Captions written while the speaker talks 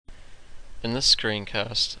In this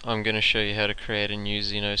screencast, I'm going to show you how to create a new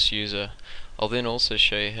Zenoss user. I'll then also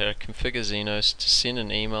show you how to configure Zenoss to send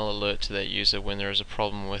an email alert to that user when there is a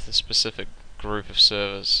problem with a specific group of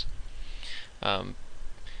servers. But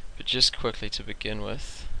just quickly to begin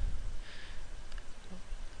with,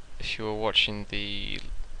 if you were watching the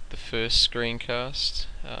first screencast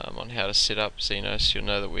on how to set up Zenoss, you'll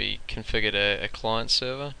know that we configured a client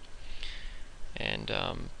server, and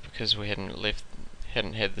because we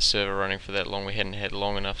hadn't had the server running for that long, we hadn't had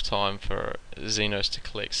long enough time for Zenoss to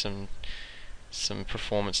collect some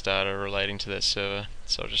performance data relating to that server.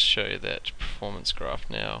 So I'll just show you that performance graph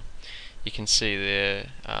now. You can see there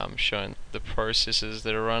showing the processes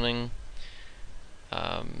that are running.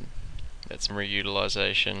 That's memory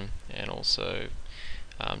utilization and also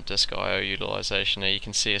disk I/O utilization. Now you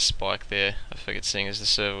can see a spike there. I figured, seeing as the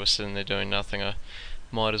server was sitting there doing nothing, I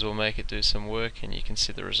might as well make it do some work, and you can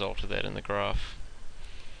see the result of that in the graph.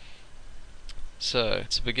 So,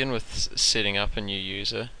 to begin with setting up a new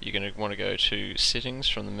user, you're going to want to go to Settings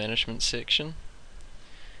from the Management section,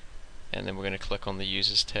 and then we're going to click on the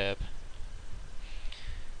Users tab.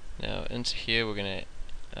 Now into here we're going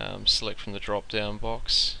to select from the drop down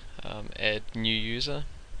box, Add New User,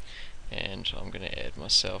 and I'm going to add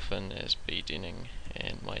myself in as B. Denning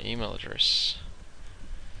and my email address.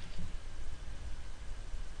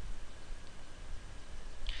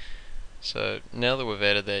 So now that we've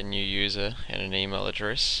added that new user and an email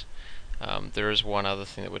address, there is one other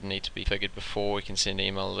thing that would need to be configured before we can send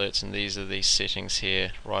email alerts, and these are these settings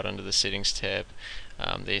here right under the Settings tab.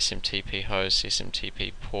 The SMTP host,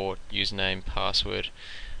 SMTP port, username, password.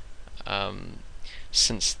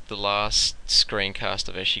 Since the last screencast,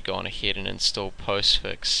 I've actually gone ahead and installed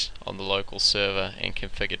Postfix on the local server and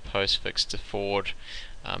configured Postfix to forward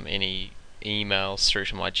any emails through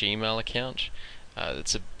to my Gmail account.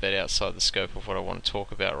 It's a bit outside the scope of what I want to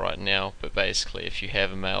talk about right now, but basically if you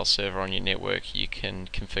have a mail server on your network, you can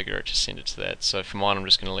configure it to send it to that. So for mine, I'm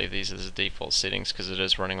just going to leave these as the default settings because it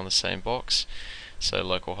is running on the same box. So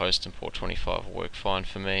localhost and port 25 will work fine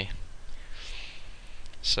for me.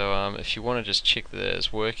 So if you want to just check that it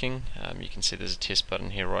is working, you can see there's a test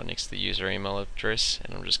button here right next to the user email address,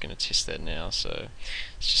 and I'm just going to test that now. So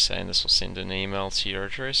it's just saying this will send an email to your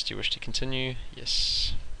address. Do you wish to continue?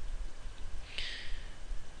 Yes.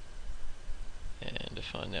 And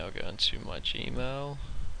if I now go into my Gmail,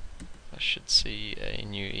 I should see a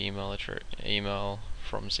new email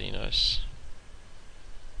from Zenoss.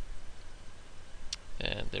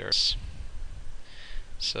 And there it is.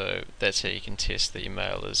 So that's how you can test that your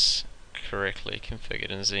mail is correctly configured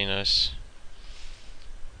in Zenoss.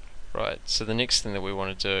 Right, so the next thing that we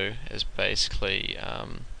want to do is basically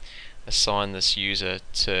assign this user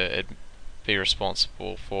to be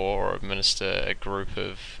responsible for or administer a group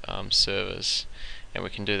of servers, and we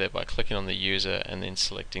can do that by clicking on the user and then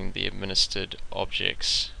selecting the Administered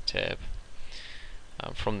Objects tab.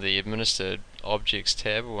 From the Administered Objects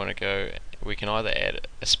tab, we can either add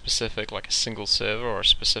a specific, like a single server or a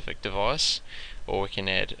specific device, or we can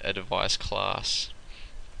add a device class.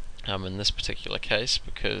 In this particular case,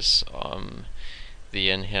 because I'm the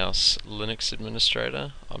in-house Linux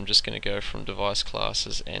administrator, I'm just going to go from device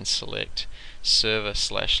classes and select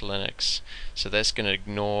server/Linux. So that's going to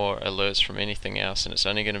ignore alerts from anything else, and it's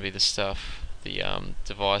only going to be the stuff, the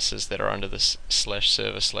devices that are under this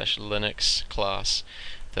 /server/Linux class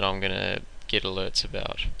that I'm going to get alerts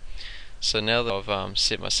about. So now that I've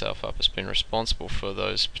set myself up as being responsible for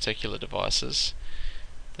those particular devices,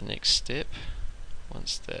 the next step,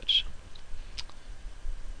 once that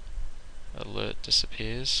alert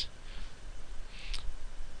disappears,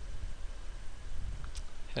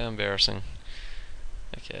 how embarrassing.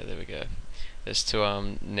 Okay, there we go. Is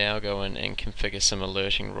to now go in and configure some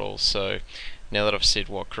alerting rules. So now that I've said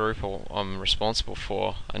what group I'm responsible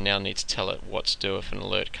for, I now need to tell it what to do if an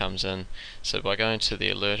alert comes in. So by going to the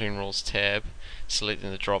Alerting Rules tab,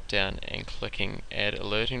 selecting the drop down and clicking Add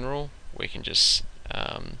Alerting Rule, we can just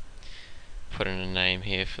put in a name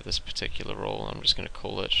here for this particular rule. I'm just going to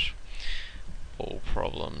call it All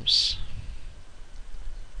Problems.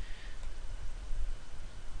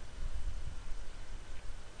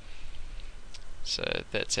 So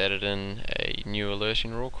that's added in a new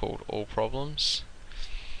alerting rule called All Problems,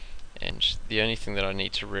 and the only thing that I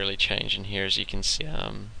need to really change in here is you can see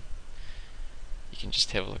you can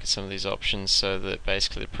just have a look at some of these options. So that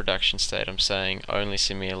basically the production state, I'm saying only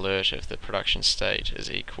send me alert if the production state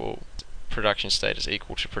is equal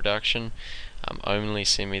to production. Only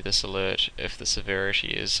send me this alert if the severity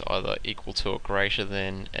is either equal to or greater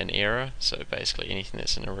than an error, so basically anything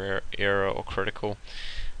that's an error or critical.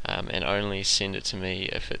 and only send it to me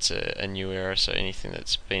if it's a new error. So anything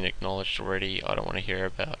that's been acknowledged already, I don't want to hear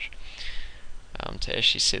about. To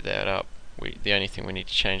actually set that up, the only thing we need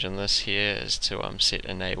to change on this here is to set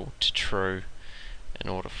enable to true in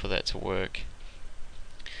order for that to work.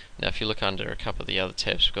 Now if you look under a couple of the other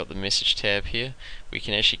tabs, we've got the message tab here. We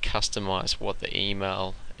can actually customize what the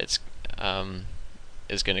email is going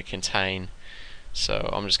to contain. So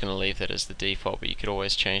I'm just going to leave that as the default, but you could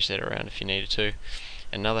always change that around if you needed to.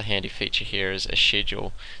 Another handy feature here is a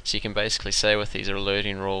schedule. So you can basically say with these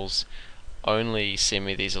alerting rules, only send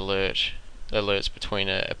me these alerts between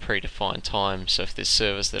a predefined time. So if there's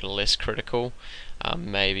servers that are less critical,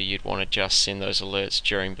 maybe you'd want to just send those alerts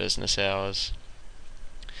during business hours.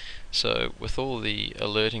 So with all the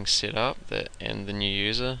alerting set up and the new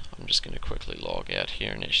user, I'm just going to quickly log out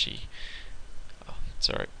here and actually,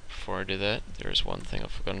 sorry, before I do that, there is one thing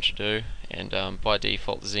I've forgotten to do, and by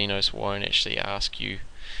default Zenoss won't actually ask you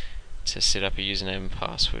to set up a username and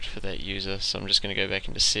password for that user. So I'm just going to go back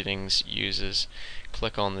into settings, users,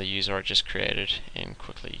 click on the user I just created and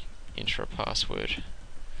quickly enter a password.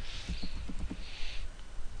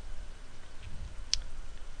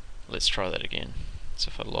 Let's try that again. So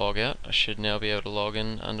if I log out, I should now be able to log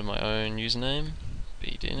in under my own username,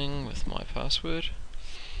 B Denning, with my password.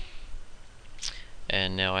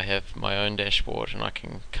 And now I have my own dashboard and I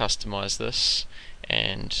can customize this,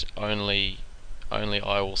 and only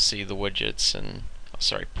I will see the widgets and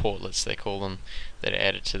portlets they call them, that are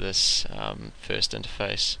added to this first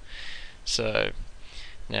interface. So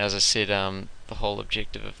now, as I said, the whole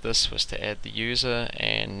objective of this was to add the user,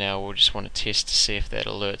 and now we'll just want to test to see if that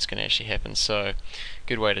alert's going to actually happen. So a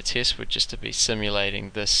good way to test would just to be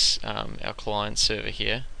simulating this, our client server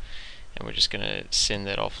here, and we're just going to send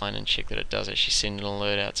that offline and check that it does actually send an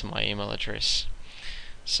alert out to my email address.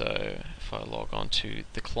 So if I log on to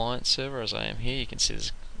the client server as I am here, you can see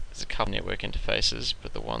there's a couple network interfaces,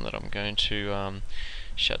 but the one that I'm going to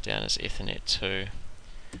shut down is Ethernet 2.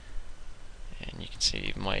 And you can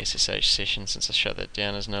see my SSH session, since I shut that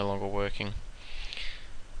down, is no longer working.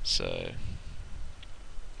 So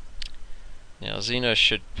now Zenoss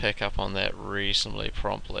should pick up on that reasonably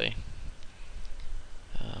promptly.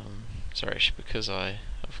 Sorry, actually, because I've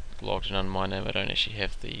logged in under my name, I don't actually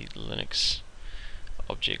have the Linux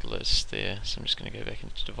object list there, so I'm just going to go back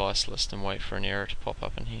into device list and wait for an error to pop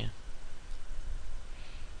up in here.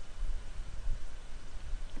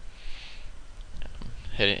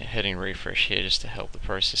 Hitting refresh here just to help the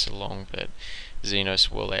process along, but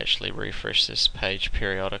Zenoss will actually refresh this page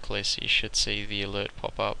periodically, so you should see the alert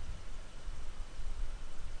pop up.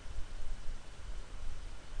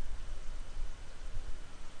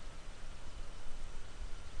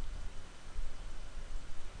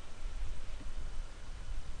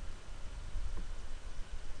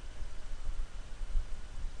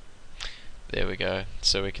 There we go.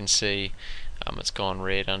 So we can see it's gone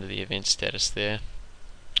red under the event status there.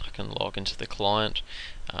 I can log into the client,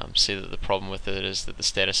 see that the problem with it is that the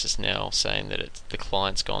status is now saying that the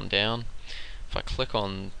client's gone down. If I click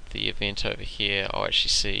on the event over here, I'll actually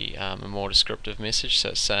see a more descriptive message. So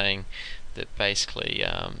it's saying that basically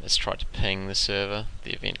it's tried to ping the server,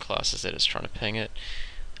 the event class is that it's trying to ping it,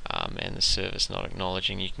 and the server's not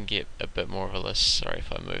acknowledging. You can get a bit more of a list, sorry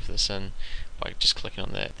if I move this in, by just clicking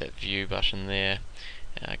on that view button there.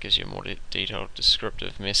 It gives you a more detailed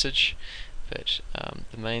descriptive message. But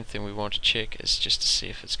the main thing we want to check is just to see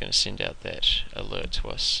if it's going to send out that alert to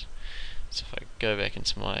us. So if I go back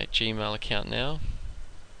into my Gmail account now,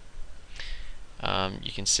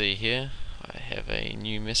 you can see here I have a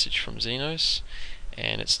new message from Zenoss,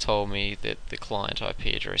 and it's told me that the client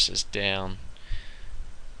IP address is down.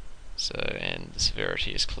 So, and the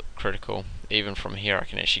severity is critical. Even from here I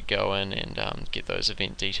can actually go in and get those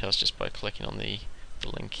event details just by clicking on the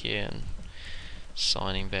link here and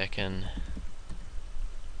signing back in.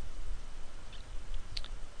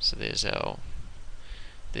 So there's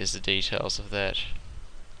the details of that.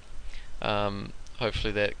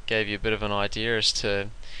 Hopefully that gave you a bit of an idea as to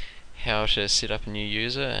how to set up a new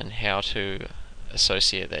user and how to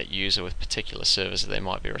associate that user with particular servers that they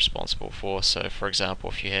might be responsible for. So for example,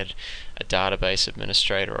 if you had a database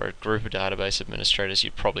administrator or a group of database administrators,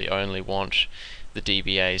 you'd probably only want the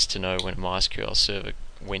DBAs to know when a MySQL server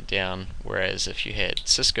went down, whereas if you had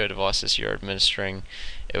Cisco devices you're administering,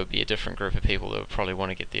 it would be a different group of people that would probably want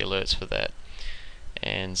to get the alerts for that.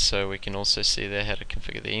 And so we can also see there how to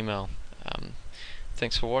configure the email.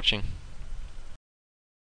 Thanks for watching.